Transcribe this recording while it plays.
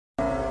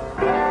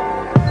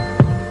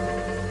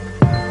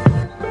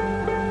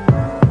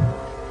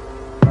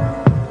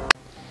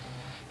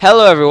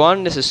Hello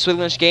everyone, this is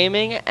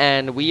SwinglishGaming,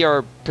 and we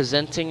are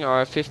presenting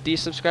our 50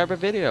 subscriber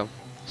video.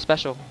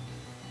 Special.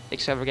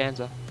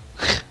 Extravaganza.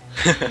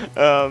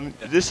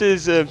 This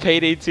is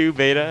PayDay 2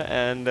 beta,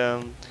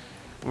 and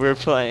we're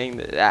playing,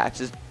 it's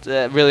just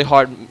a really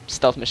hard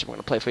stealth mission we're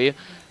going to play for you.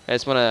 I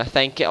just want to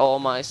thank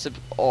all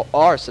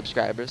our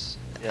subscribers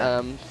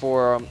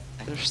for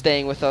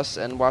staying with us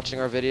and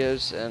watching our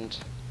videos, and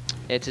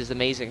it is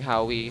amazing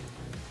how we've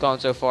gone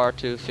so far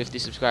to 50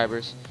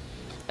 subscribers.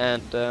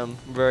 And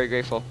very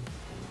grateful.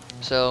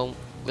 So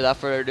without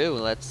further ado,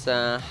 let's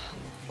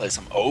play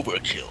some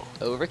overkill.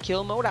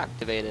 Overkill mode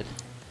activated.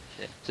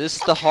 Okay. So this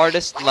is the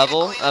hardest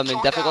level in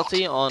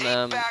difficulty on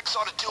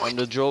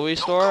the jewelry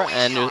store,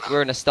 and we're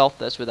gonna stealth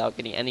this without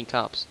getting any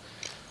cops.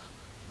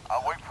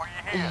 I'll wait for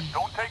you here.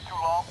 Don't take too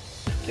long.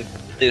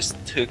 There's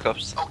 2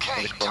 cops.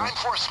 Okay, time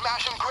for a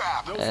smash and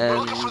grab. And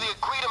looking for the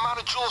agreed amount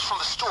of jewels from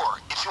the store.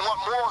 If you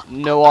want more,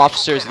 no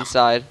officers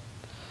inside.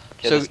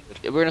 Okay, so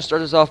we're gonna start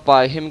this off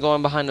by him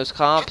going behind those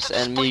cops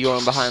and me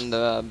going behind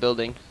the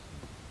building.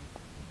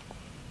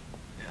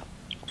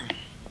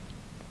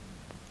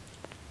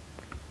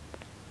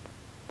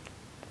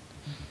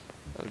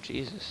 Oh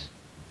Jesus.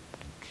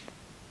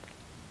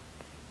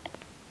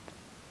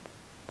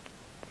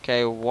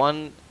 Okay,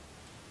 one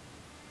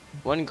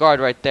guard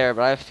right there,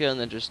 but I have a feeling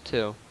that there's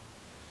 2.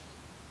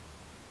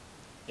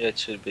 Yeah, it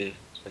should be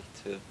like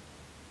 2.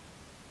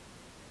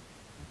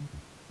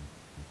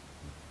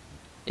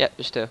 Yep,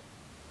 there's 2.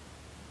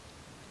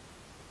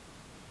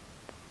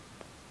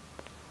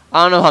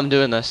 I don't know how I'm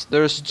doing this.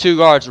 There's 2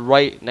 guards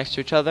right next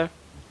to each other.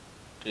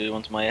 Do you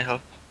want my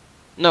help?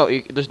 No,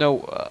 there's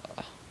no.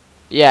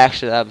 Yeah,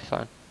 actually, that'd be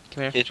fine.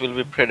 Come here. It will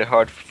be pretty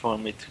hard for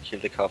me to kill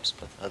the cops,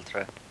 but I'll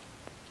try.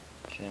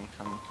 Okay, I'm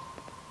coming.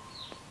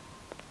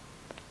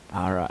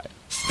 All right.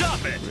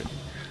 Stop it!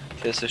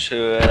 Okay, so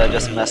should I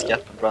just mask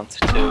up and run to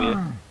 2 of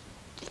you?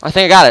 I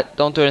think I got it.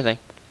 Don't do anything.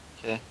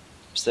 Okay,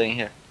 I'm staying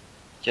here.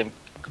 Okay, I'm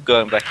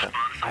going back then.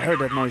 I heard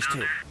that noise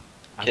too.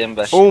 Okay, I'm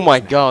back. Oh my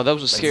god, that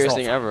was the scariest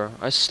thing ever.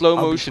 I slow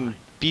motion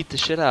beat the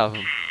shit out of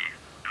him.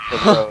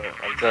 I'll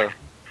go.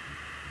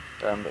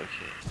 I'm okay.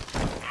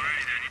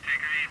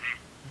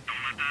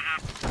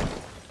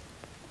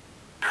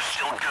 You're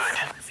still good.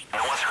 No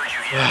one's hurt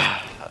you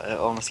yet. I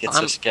almost get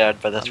so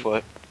scared by that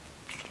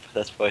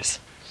voice.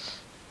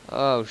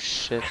 Oh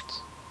shit.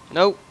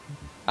 Nope.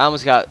 I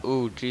almost got.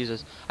 Ooh,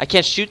 Jesus. I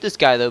can't shoot this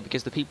guy though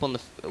because the people in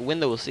the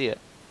window will see it.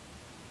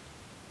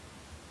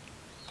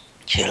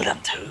 Kill them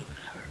too.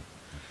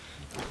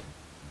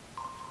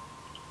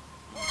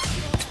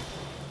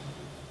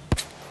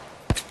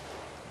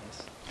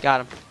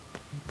 Got him.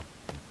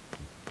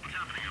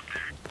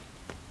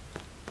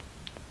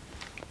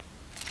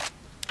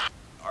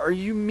 Are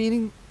you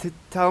meaning to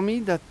tell me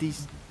that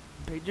these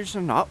pages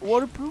are not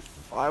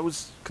waterproof? I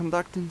was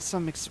conducting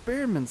some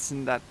experiments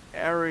in that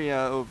area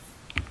of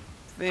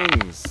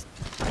things.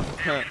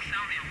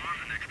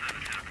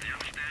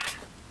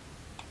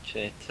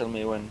 Okay, tell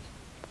me when.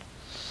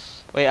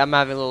 Wait, I'm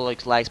having a little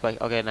like lag spike.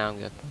 Okay, now I'm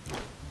good.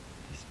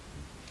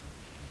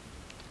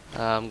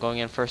 I'm going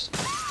in first.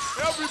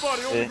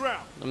 Everybody on the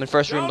ground. I'm in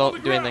first room.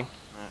 Don't do anything.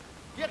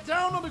 Get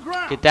down on the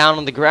ground. Get down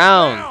on the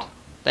ground.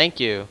 Thank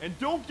you. And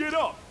don't get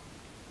up.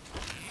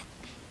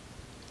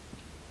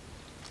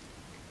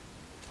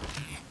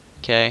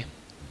 Okay.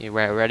 You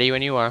ready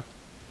when you are.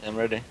 I'm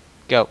ready.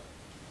 Go.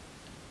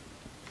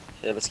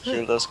 Okay, let's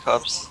kill those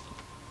cops.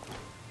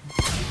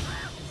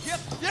 Get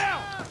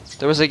down.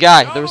 There was a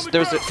guy.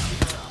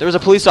 There was a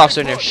police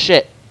officer in there.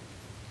 Shit.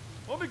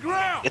 On the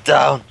ground. Get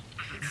down!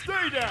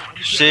 Stay down.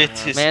 Shit,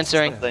 he's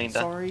answering. not laying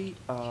down. Sorry,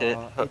 Okay,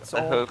 it's I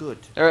all hope. good.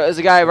 There is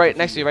a guy right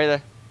next to you, right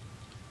there.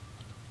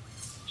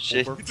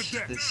 Shit, Over.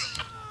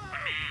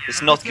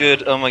 it's not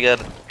good. Oh my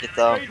god, get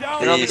down. Stay down.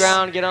 Get on the Please.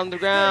 ground. Get on the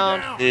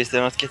ground. Please,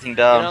 they're not getting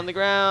Get on down. the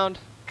ground.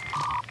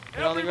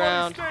 Get on the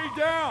ground.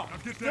 Stay down.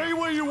 Stay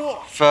where you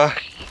are.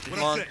 Fuck.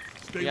 Come on.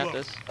 You got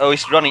this. Oh,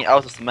 he's running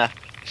out of the map.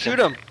 Shoot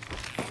him.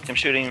 I'm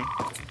shooting him.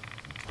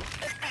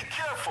 Be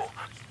careful.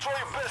 Try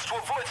your best to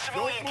avoid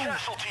civilian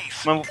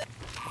casualties. Man,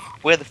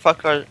 where the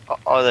fuck are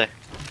they?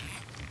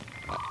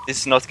 This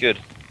is not good.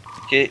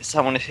 Okay,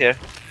 someone is here.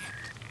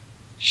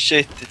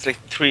 Shit, it's like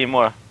 3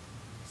 more.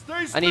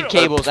 Stay still. I need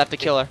cables. I have to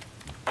kill her.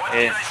 What Yeah.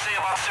 did I say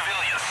about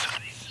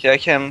civilians? Okay, I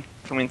can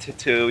come into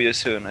 2 of you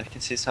soon. I can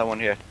see someone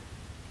here.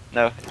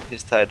 No,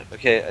 he's tied.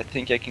 Okay, I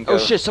think I can go. Oh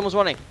shit! Someone's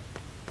running.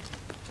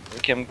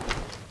 Okay, I'm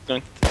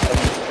going to.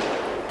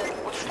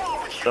 What's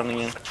wrong with you? Running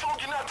in. I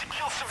told you not to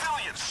kill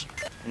civilians.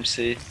 Let me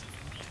see.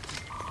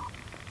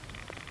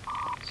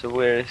 So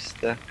where is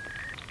the?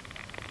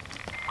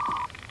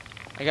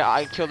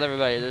 I killed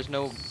everybody. There's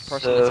no person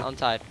So- that's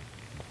untied.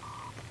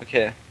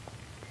 Okay.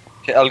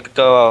 Okay, I'll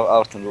go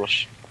out and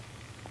rush.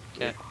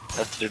 Okay.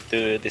 Have to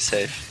do this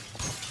safe.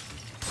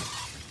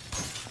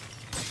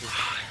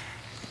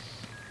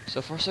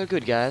 So far so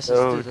good, guys.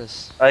 So- Let's do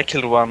this. I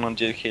killed 1 and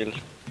you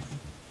killed.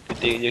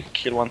 Did you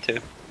kill 1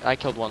 too? I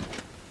killed 1.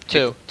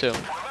 2.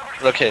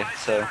 Okay,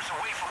 so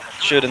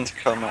shouldn't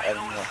come. I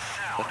don't know.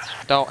 But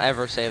Don't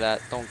ever say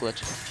that. Don't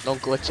glitch.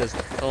 Don't glitch us.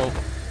 Don't.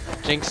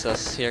 jinx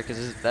us here,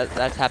 because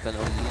that's happened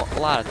a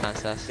lot of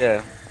times to us.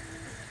 Yeah.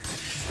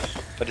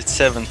 But it's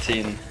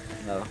 17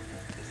 now.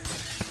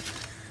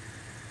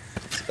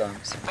 It's gone.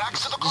 So. Back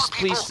to the good Just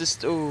people. please,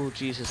 just oh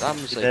Jesus, I'm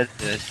just It's like, dead.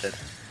 Yeah, it's dead.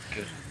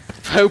 Good.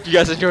 I hope you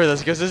guys enjoy this,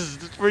 because this is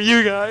for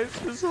you guys.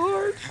 This is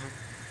hard.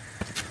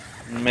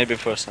 Maybe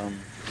for some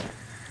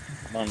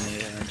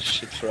money and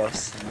shit for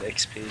us and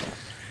XP.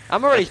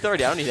 I'm already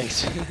 30. I don't need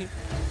XP.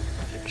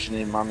 If you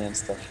need money and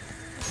stuff.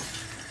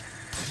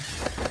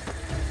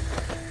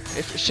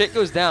 If shit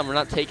goes down, we're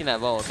not taking that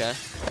ball, okay? I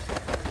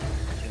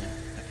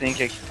think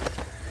I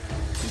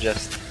can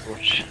just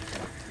watch.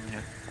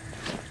 Yeah.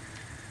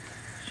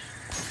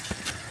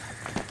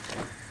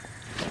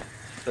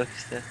 Fuck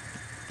is that?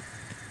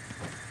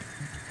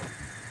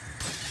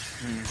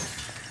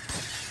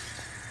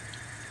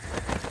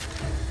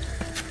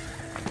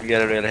 You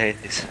gotta really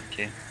hate this,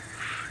 okay.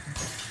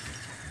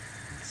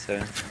 So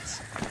it's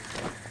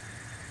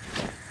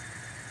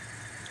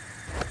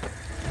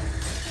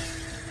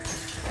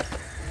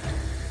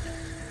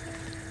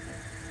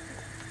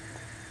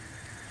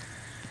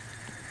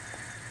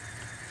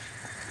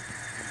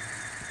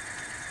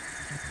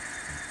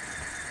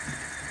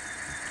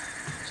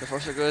So far,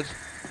 so good.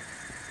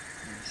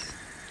 nice.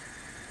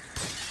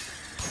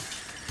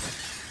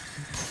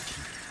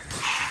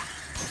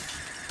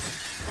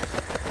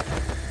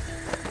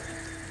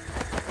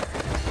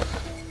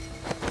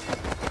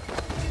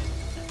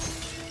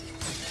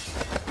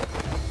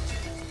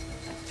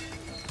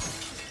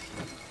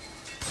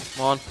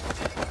 Come on.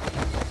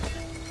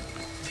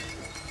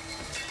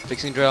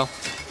 Fixing drill.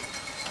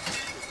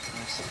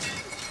 Nice.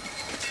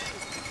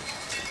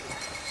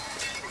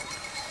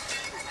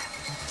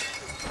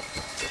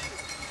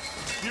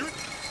 Hear it?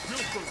 Drill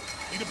crew.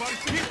 Need a body?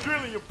 Keep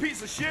drilling, you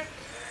piece of shit.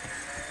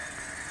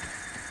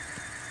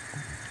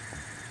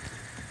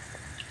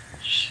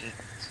 Shit.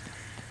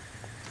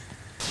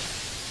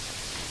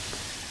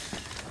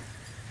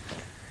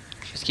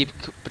 Just keep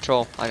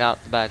patrol. I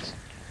got the bags.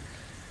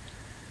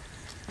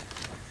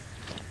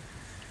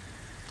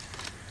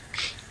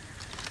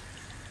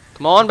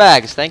 Come on,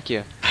 bags. Thank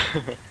you.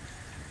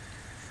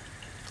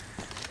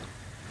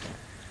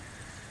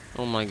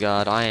 Oh my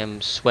god, I am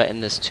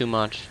sweating this too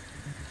much.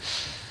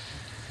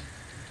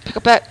 Pick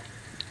up that.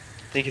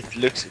 I think it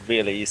looks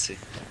really easy.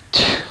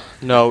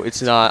 No,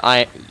 it's not.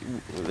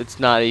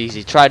 It's not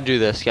easy. Try to do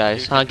this,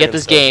 guys. You can Get feel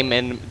this so. game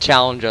and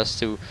challenge us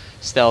to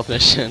stealth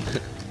mission.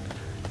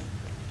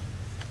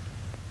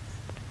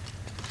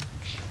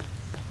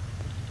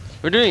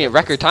 We're doing it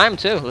record time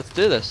too. Let's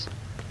do this.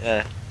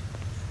 Yeah.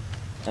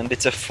 And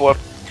it's a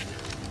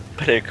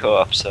 4-player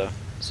co-op, so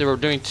So we're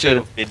doing 2.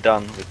 shouldn't be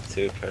done with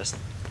 2 person.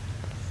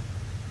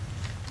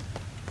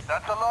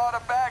 That's a lot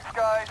of bags,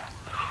 guys.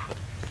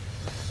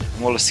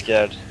 I'm always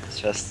scared. It's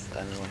just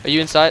I don't know. Are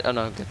you inside? Oh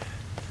no, good.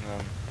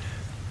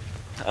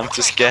 I'm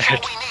too Okay, scared.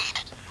 that's what we need.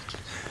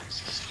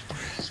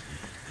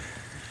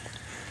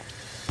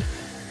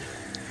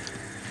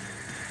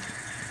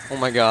 Oh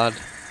my god.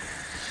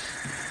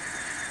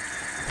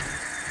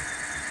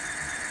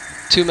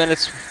 2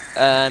 minutes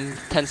and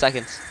 10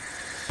 seconds.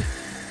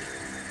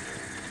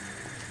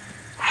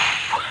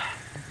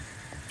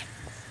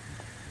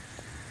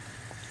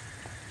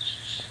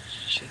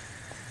 Shit.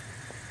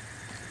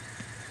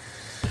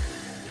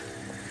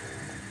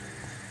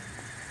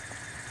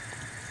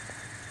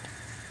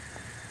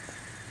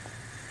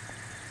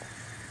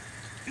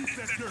 Piece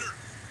that dirt.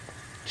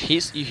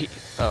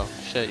 Oh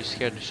shit, you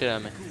scared the shit out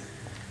of me.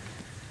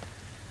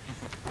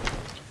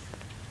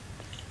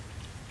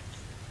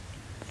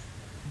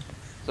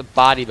 There's a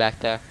body back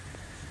there.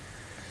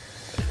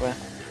 Where?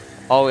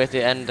 All the way at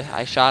the end,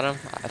 I shot him.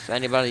 If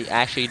anybody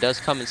actually does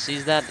come and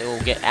sees that, they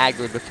will get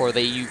aggroed before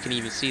you can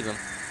even see them.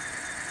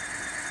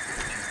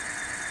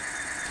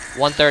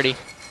 130.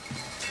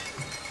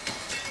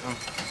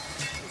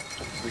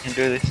 We can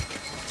do this.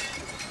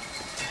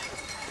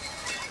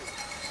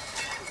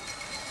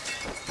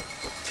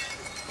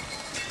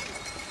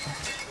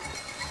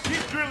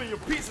 Keep drilling, you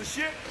piece of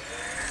shit.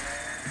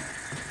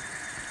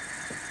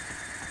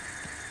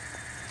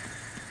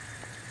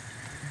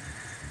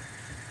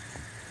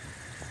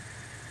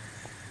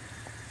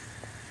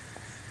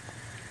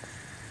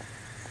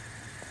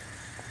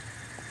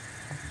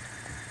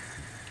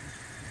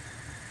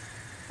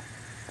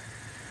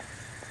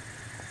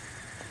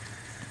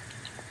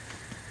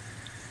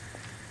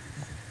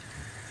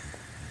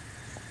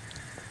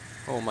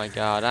 Oh my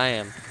god, I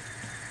am.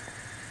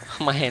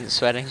 My hand's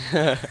sweating.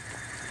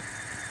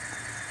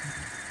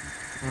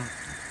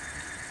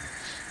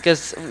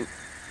 Because,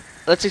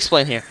 let's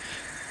explain here.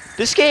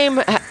 This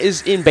game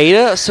is in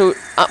beta, so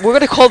we're going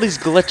to call these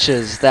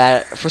glitches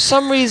that, for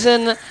some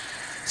reason,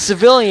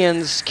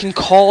 civilians can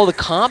call the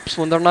cops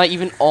when they're not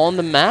even on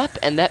the map,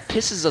 and that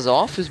pisses us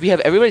off, because we have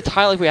everybody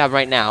tied like we have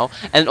right now,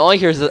 and all you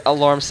hear is the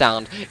alarm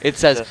sound. It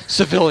says, Yeah.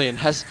 civilian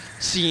has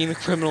seen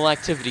criminal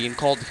activity and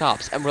called the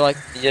cops, and we're like,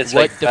 Yeah, it's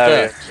what like the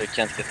barrier, fuck? so you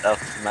can't get out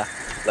the map,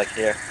 like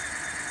here.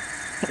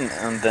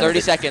 And then 30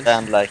 they seconds.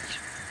 stand like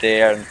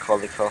there and call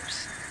the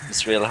cops.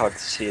 It's really hard to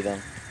see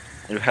them.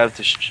 You have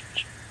to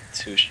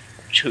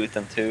shoot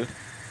them too.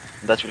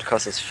 And that will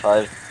cost us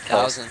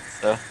 5,000.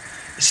 So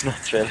it's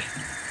not really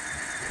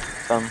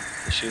fun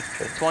to shoot.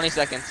 20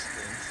 seconds.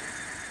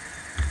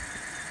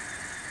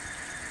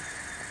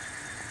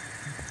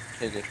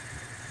 Okay, good.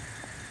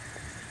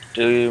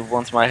 Do you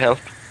want my help?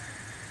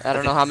 I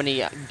don't know how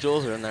many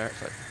jewels are in there,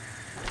 but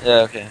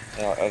Yeah, okay.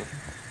 Yeah,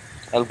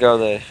 I'll go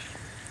there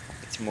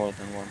if it's more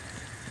than one.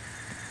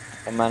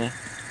 How many?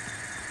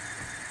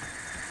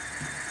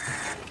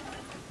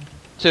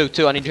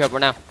 two. I need your help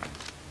right now.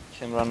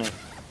 Okay, I'm running.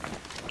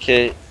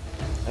 Okay,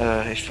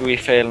 if we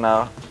fail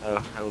now,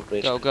 I will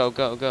rage. Go.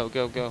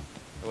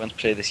 I won't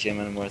play this game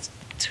anymore. It's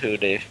too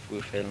late if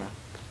we fail now.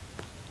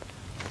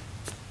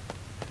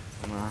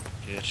 Come on,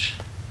 good.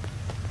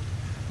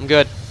 I'm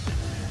good.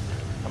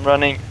 I'm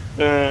running.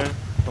 I'm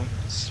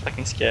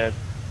fucking scared.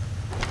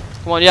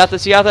 Come on, you got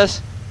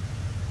this.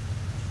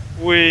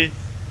 We.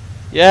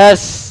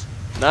 Yes!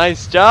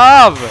 Nice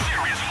job!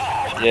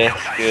 Yeah,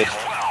 good.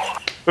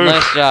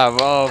 Nice job.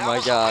 Oh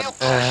my god.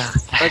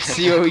 Let's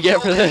see what we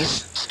get for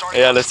this.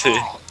 Yeah, let's see.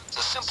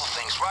 The simple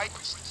things, right?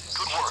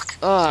 Good work.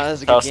 Oh, that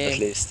was a good Thousand game. at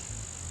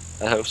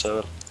least. I hope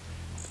so.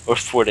 Or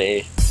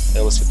 48.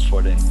 That was with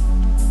 48.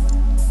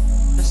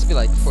 This would be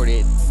like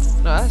 48.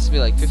 No, that has to be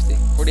like 50.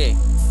 48.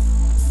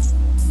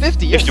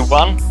 50, yes.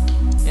 51?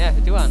 Yeah,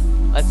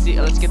 51. Let's see.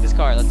 Let's get this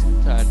car. Let's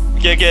get started.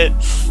 Okay.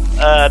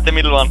 The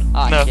middle one.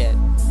 Ah, no. shit.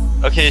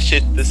 Okay,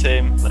 shit, the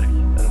same. Like,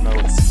 I don't know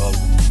what it's called.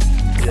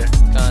 Yeah.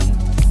 Gun.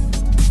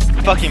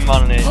 Fucking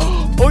money.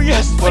 Oh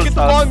yes! I get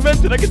the long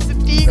vented. I get the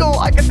deagle.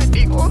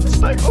 on this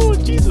thing. Oh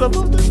Jesus, I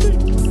love that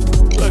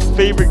thing. My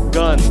favorite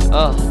gun.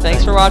 Oh,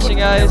 thanks for watching,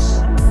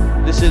 guys.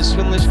 This is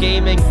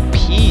SwinglishGaming.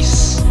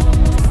 Peace.